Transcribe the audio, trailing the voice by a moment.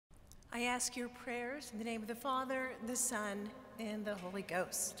I ask your prayers in the name of the Father, the Son, and the Holy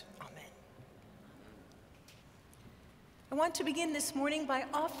Ghost. Amen. I want to begin this morning by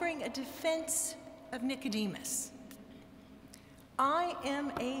offering a defense of Nicodemus. I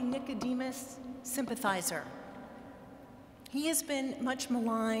am a Nicodemus sympathizer. He has been much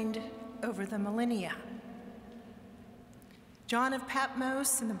maligned over the millennia. John of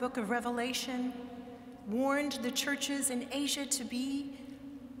Patmos in the book of Revelation warned the churches in Asia to be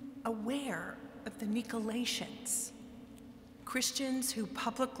aware of the Nicolaitans, Christians who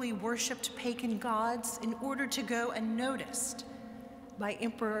publicly worshiped pagan gods in order to go unnoticed by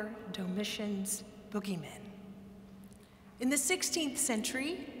Emperor Domitian's boogeymen. In the 16th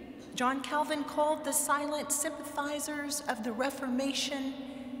century, John Calvin called the silent sympathizers of the Reformation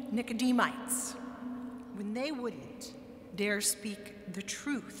Nicodemites when they wouldn't dare speak the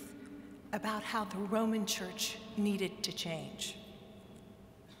truth about how the Roman Church needed to change.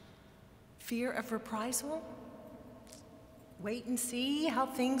 Fear of reprisal? Wait and see how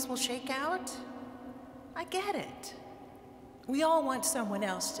things will shake out? I get it. We all want someone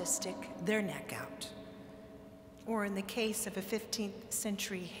else to stick their neck out. Or in the case of a 15th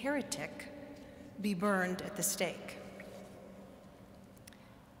century heretic, be burned at the stake.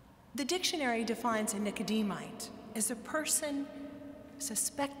 The dictionary defines a Nicodemite as a person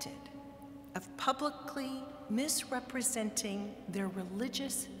suspected of publicly misrepresenting their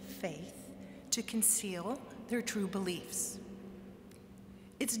religious faith to conceal their true beliefs.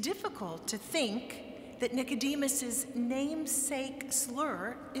 It's difficult to think that Nicodemus's namesake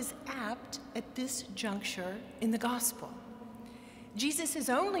slur is apt at this juncture in the gospel. Jesus has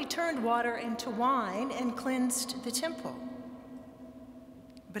only turned water into wine and cleansed the temple.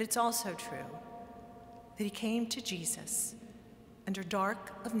 But it's also true that he came to Jesus under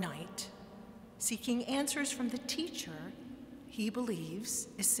dark of night, seeking answers from the teacher he believes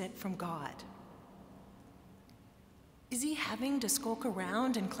is sent from God. Is he having to skulk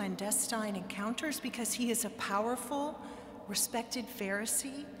around in clandestine encounters because he is a powerful, respected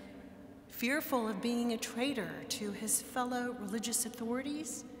Pharisee, fearful of being a traitor to his fellow religious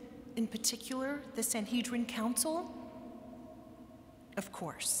authorities, in particular the Sanhedrin Council? Of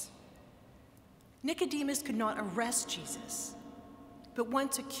course. Nicodemus could not arrest Jesus, but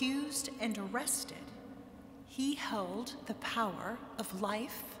once accused and arrested, he held the power of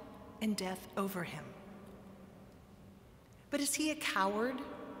life and death over him. But is he a coward,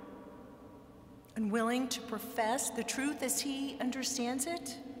 unwilling to profess the truth as he understands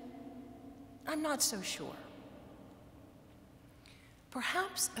it? I'm not so sure.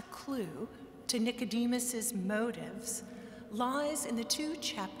 Perhaps a clue to Nicodemus's motives lies in the 2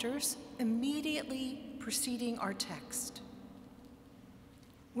 chapters immediately preceding our text.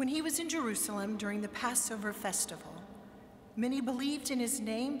 When he was in Jerusalem during the Passover festival, many believed in his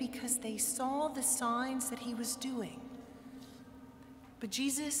name because they saw the signs that he was doing. But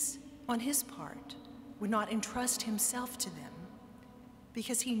Jesus, on his part, would not entrust himself to them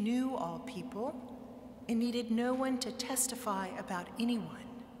because he knew all people and needed no one to testify about anyone,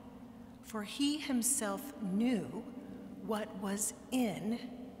 for he himself knew what was in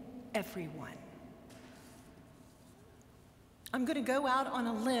everyone. I'm going to go out on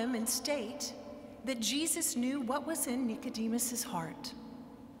a limb and state that Jesus knew what was in Nicodemus's heart.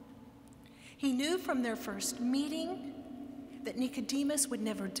 He knew from their first meeting that Nicodemus would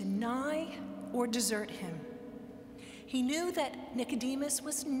never deny or desert him. He knew that Nicodemus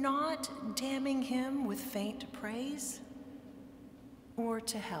was not damning him with faint praise or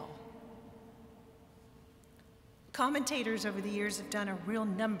to hell. Commentators over the years have done a real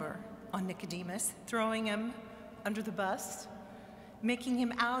number on Nicodemus, throwing him under the bus, making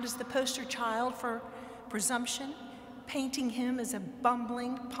him out as the poster child for presumption, painting him as a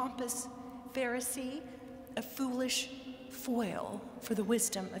bumbling, pompous Pharisee, a foolish foil for the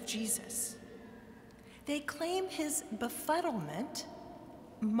wisdom of Jesus. They claim his befuddlement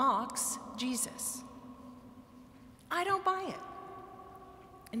mocks Jesus. I don't buy it,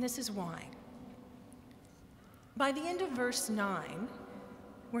 and this is why. By the end of verse 9,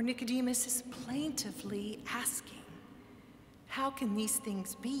 where Nicodemus is plaintively asking, how can these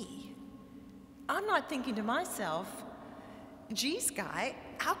things be? I'm not thinking to myself, geez, guy,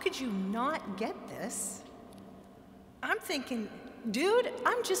 how could you not get this? I'm thinking, dude,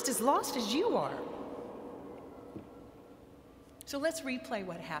 I'm just as lost as you are. So let's replay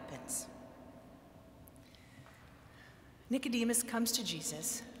what happens. Nicodemus comes to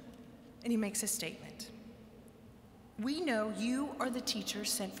Jesus and he makes a statement. We know you are the teacher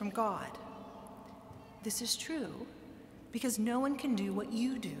sent from God. This is true because no one can do what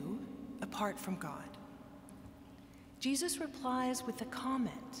you do apart from God. Jesus replies with a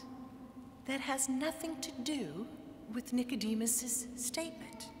comment that has nothing to do with Nicodemus's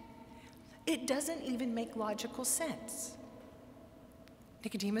statement. It doesn't even make logical sense.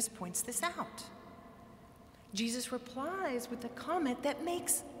 Nicodemus points this out. Jesus replies with a comment that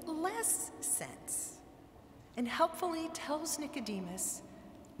makes less sense and helpfully tells Nicodemus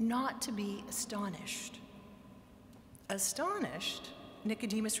not to be astonished. Astonished,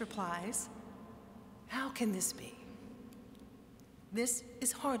 Nicodemus replies, "How can this be?" This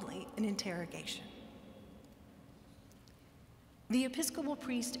is hardly an interrogation. The Episcopal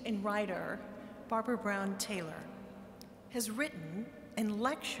priest and writer Barbara Brown Taylor has written and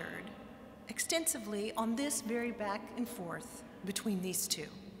lectured extensively on this very back and forth between these two.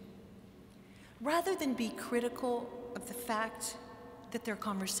 Rather than be critical of the fact that their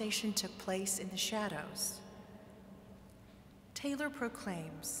conversation took place in the shadows, Taylor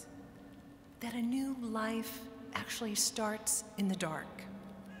proclaims that a new life actually starts in the dark.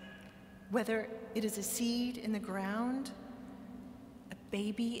 Whether it is a seed in the ground, a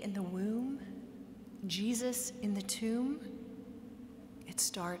baby in the womb, Jesus in the tomb, it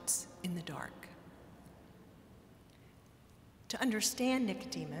starts in the dark. To understand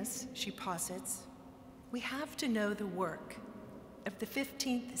Nicodemus, she posits, we have to know the work of the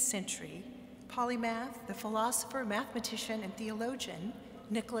 15th century polymath, the philosopher, mathematician, and theologian,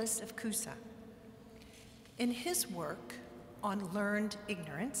 Nicholas of Cusa. In his work on learned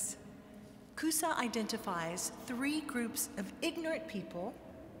ignorance, Cusa identifies three groups of ignorant people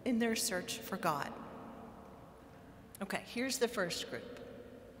in their search for God. Okay, here's the first group.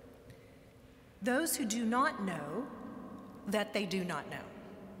 Those who do not know that they do not know.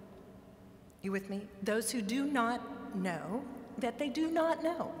 You with me? Those who do not know that they do not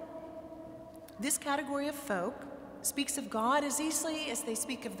know. This category of folk speaks of God as easily as they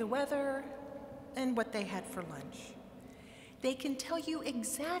speak of the weather and what they had for lunch. They can tell you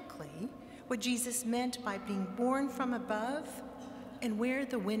exactly what Jesus meant by being born from above and where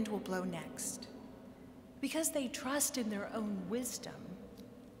the wind will blow next. Because they trust in their own wisdom,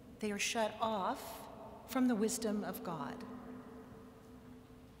 they are shut off from the wisdom of God.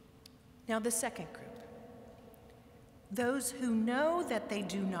 Now, the second group. Those who know that they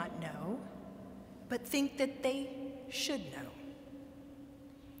do not know, but think that they should know.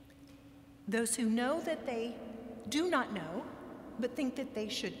 Those who know that they do not know, but think that they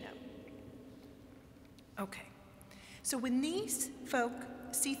should know. Okay, so when these folk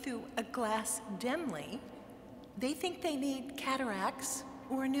see through a glass dimly, they think they need cataracts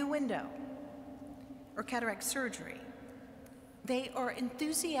or a new window, or cataract surgery. They are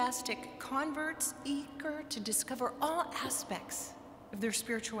enthusiastic converts, eager to discover all aspects of their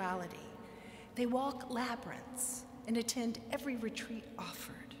spirituality. They walk labyrinths and attend every retreat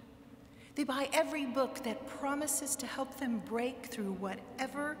offered. They buy every book that promises to help them break through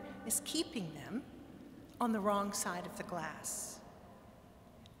whatever is keeping them on the wrong side of the glass.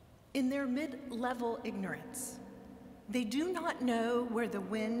 In their mid-level ignorance, they do not know where the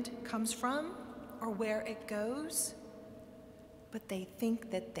wind comes from or where it goes, but they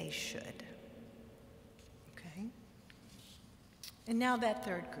think that they should. Okay? And now that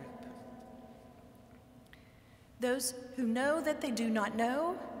third group. Those who know that they do not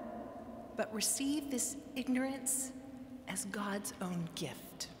know, but receive this ignorance as God's own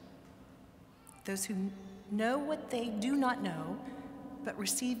gift. Those who know what they do not know, but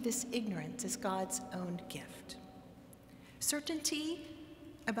receive this ignorance as God's own gift. Certainty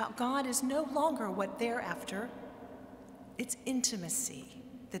about God is no longer what they're after. It's intimacy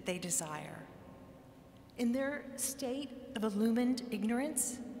that they desire. In their state of illumined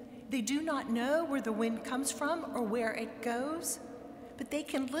ignorance, they do not know where the wind comes from or where it goes, but they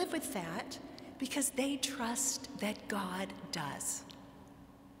can live with that because they trust that God does.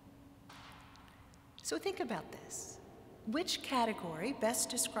 So think about this. Which category best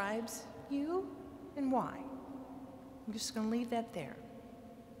describes you and why? I'm just going to leave that there.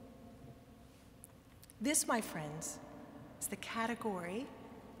 This, my friends, is the category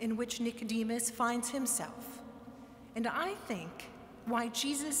in which Nicodemus finds himself. And I think why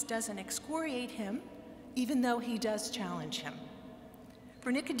Jesus doesn't excoriate him, even though he does challenge him.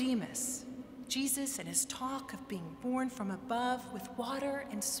 For Nicodemus, Jesus and his talk of being born from above with water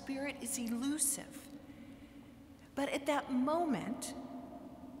and spirit is elusive. But at that moment,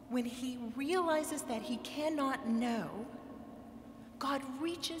 when he realizes that he cannot know, God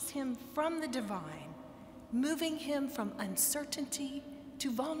reaches him from the divine, moving him from uncertainty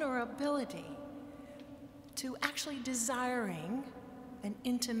to vulnerability, to actually desiring an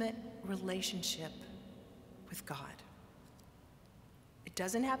intimate relationship with God. It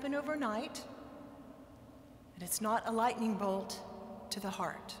doesn't happen overnight, and it's not a lightning bolt to the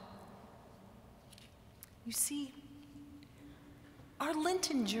heart. You see, our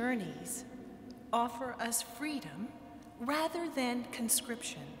Lenten journeys offer us freedom rather than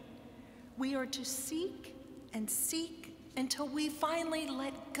conscription. We are to seek and seek until we finally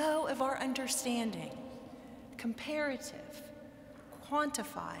let go of our understanding, comparative,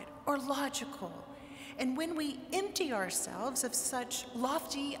 quantified, or logical. And when we empty ourselves of such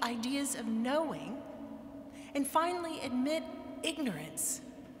lofty ideas of knowing and finally admit ignorance,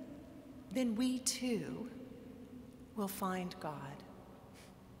 then we too will find God.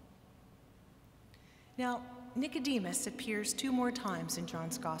 Now, Nicodemus appears 2 more times in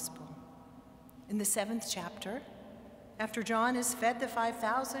John's Gospel. In the 7th chapter, after John has fed the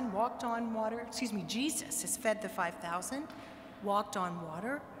 5,000, walked on water, Jesus has fed the 5,000, walked on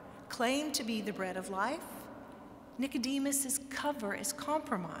water, claimed to be the bread of life, Nicodemus's cover is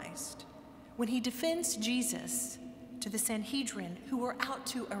compromised when he defends Jesus to the Sanhedrin, who were out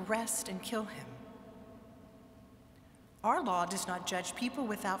to arrest and kill him. Our law does not judge people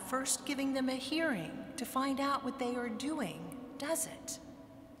without first giving them a hearing to find out what they are doing, does it?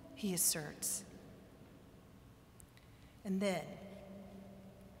 He asserts. And then,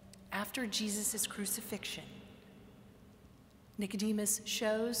 after Jesus' crucifixion, Nicodemus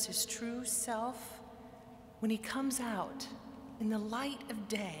shows his true self when he comes out in the light of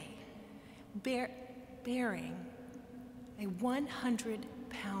day, bearing a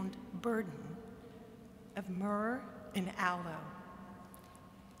 100-pound burden of myrrh and aloe.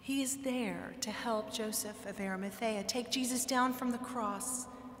 He is there to help Joseph of Arimathea take Jesus down from the cross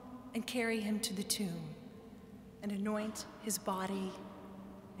and carry him to the tomb and anoint his body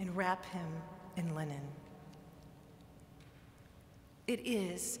and wrap him in linen. It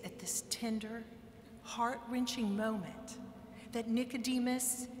is at this tender, heart-wrenching moment that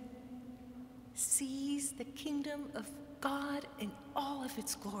Nicodemus sees the kingdom of God in all of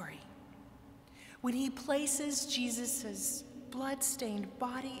its glory. When he places Jesus' blood-stained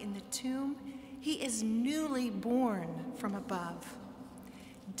body in the tomb, he is newly born from above.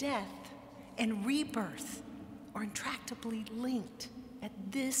 Death and rebirth are intractably linked at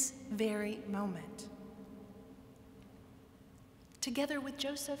this very moment. Together with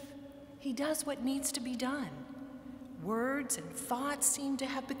Joseph, he does what needs to be done. Words and thoughts seem to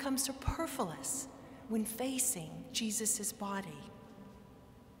have become superfluous when facing Jesus' body.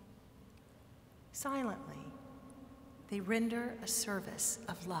 Silently, they render a service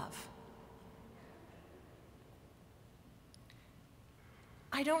of love.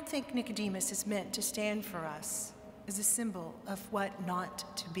 I don't think Nicodemus is meant to stand for us as a symbol of what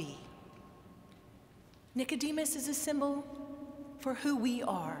not to be. Nicodemus is a symbol for who we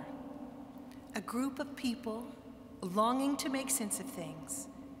are, a group of people longing to make sense of things,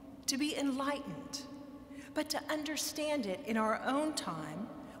 to be enlightened, but to understand it in our own time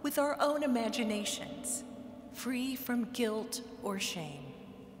with our own imaginations, free from guilt or shame.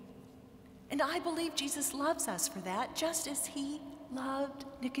 And I believe Jesus loves us for that, just as he loved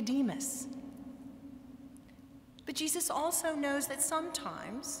Nicodemus. But Jesus also knows that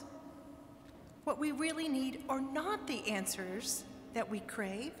sometimes what we really need are not the answers that we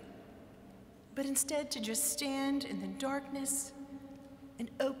crave, but instead to just stand in the darkness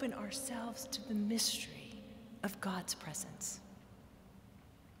and open ourselves to the mystery of God's presence.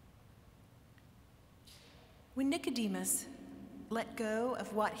 When Nicodemus let go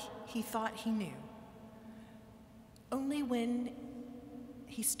of what he thought he knew, only when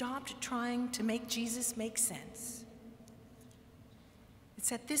he stopped trying to make Jesus make sense,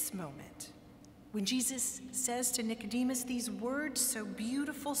 it's at this moment when Jesus says to Nicodemus these words so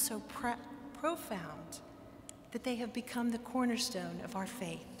beautiful, so profound, that they have become the cornerstone of our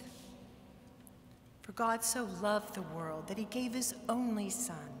faith. For God so loved the world that he gave his only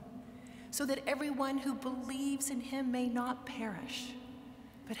Son, so that everyone who believes in him may not perish,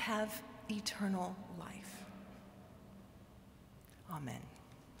 but have eternal life. Amen.